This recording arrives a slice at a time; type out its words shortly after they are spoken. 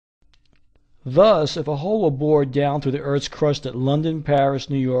Thus, if a hole were bored down through the Earth's crust at London, Paris,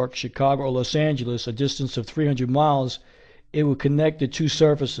 New York, Chicago, or Los Angeles, a distance of 300 miles, it would connect the two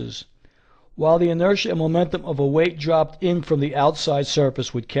surfaces. While the inertia and momentum of a weight dropped in from the outside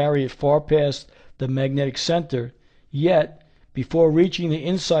surface would carry it far past the magnetic center, yet, before reaching the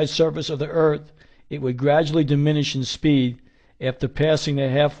inside surface of the Earth, it would gradually diminish in speed after passing the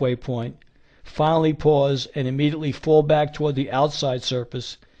halfway point, finally pause and immediately fall back toward the outside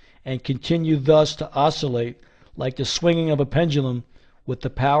surface, and continue thus to oscillate like the swinging of a pendulum with the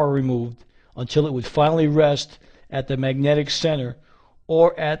power removed until it would finally rest at the magnetic center,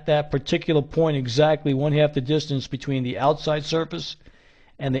 or at that particular point exactly one half the distance between the outside surface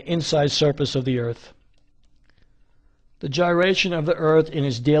and the inside surface of the Earth. The gyration of the Earth in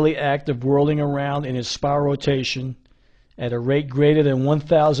its daily act of whirling around in its spiral rotation at a rate greater than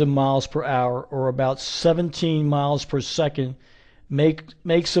 1,000 miles per hour, or about 17 miles per second,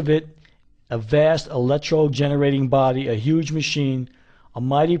 makes of it a vast electro-generating body, a huge machine, a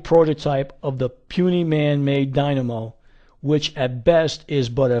mighty prototype of the puny man-made dynamo, which at best is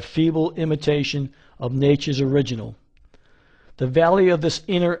but a feeble imitation of nature's original. The valley of this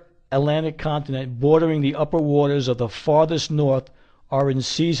inner Atlantic continent, bordering the upper waters of the farthest north, are in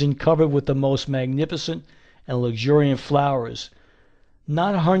season covered with the most magnificent and luxuriant flowers,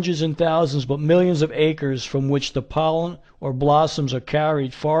 not hundreds and thousands but millions of acres, from which the pollen or blossoms are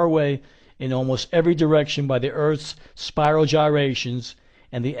carried far away in almost every direction by the Earth's spiral gyrations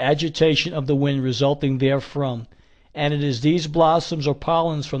and the agitation of the wind resulting therefrom, and it is these blossoms or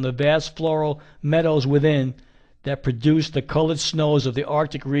pollens from the vast floral meadows within that produce the colored snows of the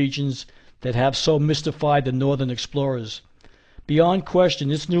Arctic regions that have so mystified the northern explorers. Beyond question,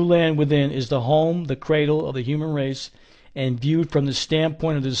 this new land within is the home, the cradle of the human race, and viewed from the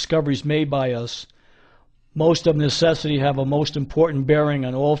standpoint of the discoveries made by us, most of necessity have a most important bearing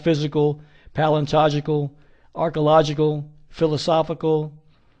on all physical, paleontological, archaeological, philosophical,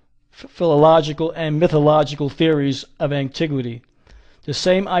 philological, and mythological theories of antiquity. The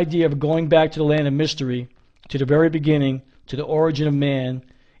same idea of going back to the land of mystery, to the very beginning, to the origin of man,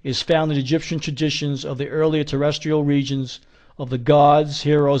 is found in Egyptian traditions of the earlier terrestrial regions of the gods,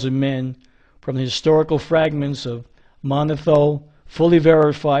 heroes, and men, from the historical fragments of Manetho, fully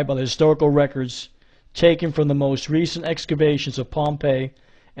verified by the historical records taken from the most recent excavations of Pompeii,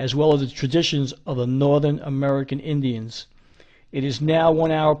 as well as the traditions of the Northern American Indians. It is now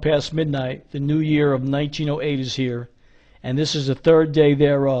 1 hour past midnight. The new year of 1908 is here, and this is the third day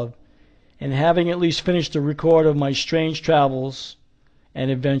thereof. And having at least finished the record of my strange travels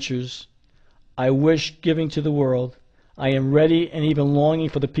and adventures, I wish giving to the world, I am ready and even longing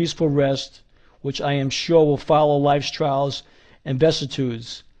for the peaceful rest which I am sure will follow life's trials and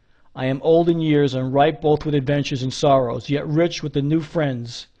vicissitudes. I am old in years and ripe both with adventures and sorrows, yet rich with the new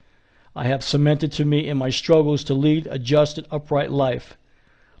friends I have cemented to me in my struggles to lead a just and upright life.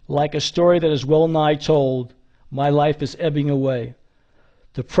 Like a story that is well nigh told, my life is ebbing away.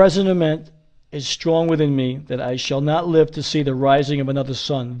 The presentiment is strong within me that I shall not live to see the rising of another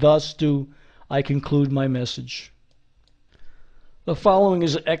sun. Thus do I conclude my message. The following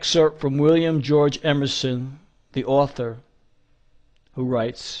is an excerpt from William George Emerson, the author, who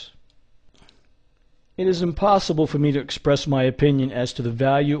writes, "It is impossible for me to express my opinion as to the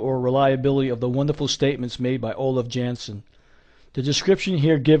value or reliability of the wonderful statements made by Olaf Jansen. The description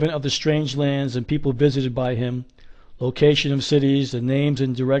here given of the strange lands and people visited by him, location of cities, the names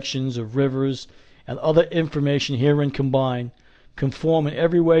and directions of rivers, and other information herein combined, conform in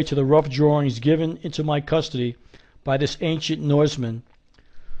every way to the rough drawings given into my custody by this ancient Norseman,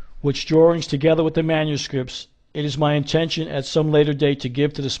 which drawings, together with the manuscripts, it is my intention at some later date to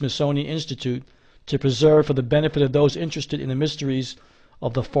give to the Smithsonian Institute to preserve for the benefit of those interested in the mysteries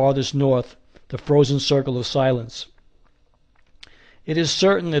of the farthest north, the frozen circle of silence. It is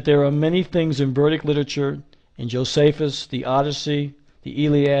certain that there are many things in Vedic literature, in Josephus, the Odyssey, the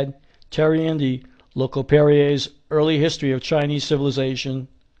Iliad, Terrian, the Logoperia's early history of Chinese civilization,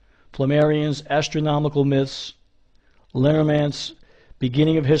 Flammarion's astronomical myths, Lenormant's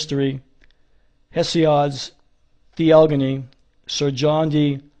beginning of history, Hesiod's Theogony, Sir John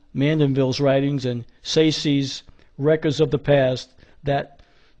de Mandeville's writings, and Sayce's records of the past, that,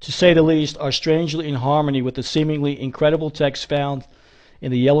 to say the least, are strangely in harmony with the seemingly incredible text found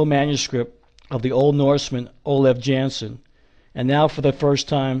in the yellow manuscript of the old Norseman Olaf Jansen, and now for the first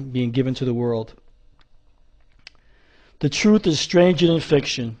time being given to the world. The truth is stranger than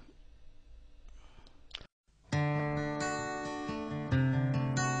fiction,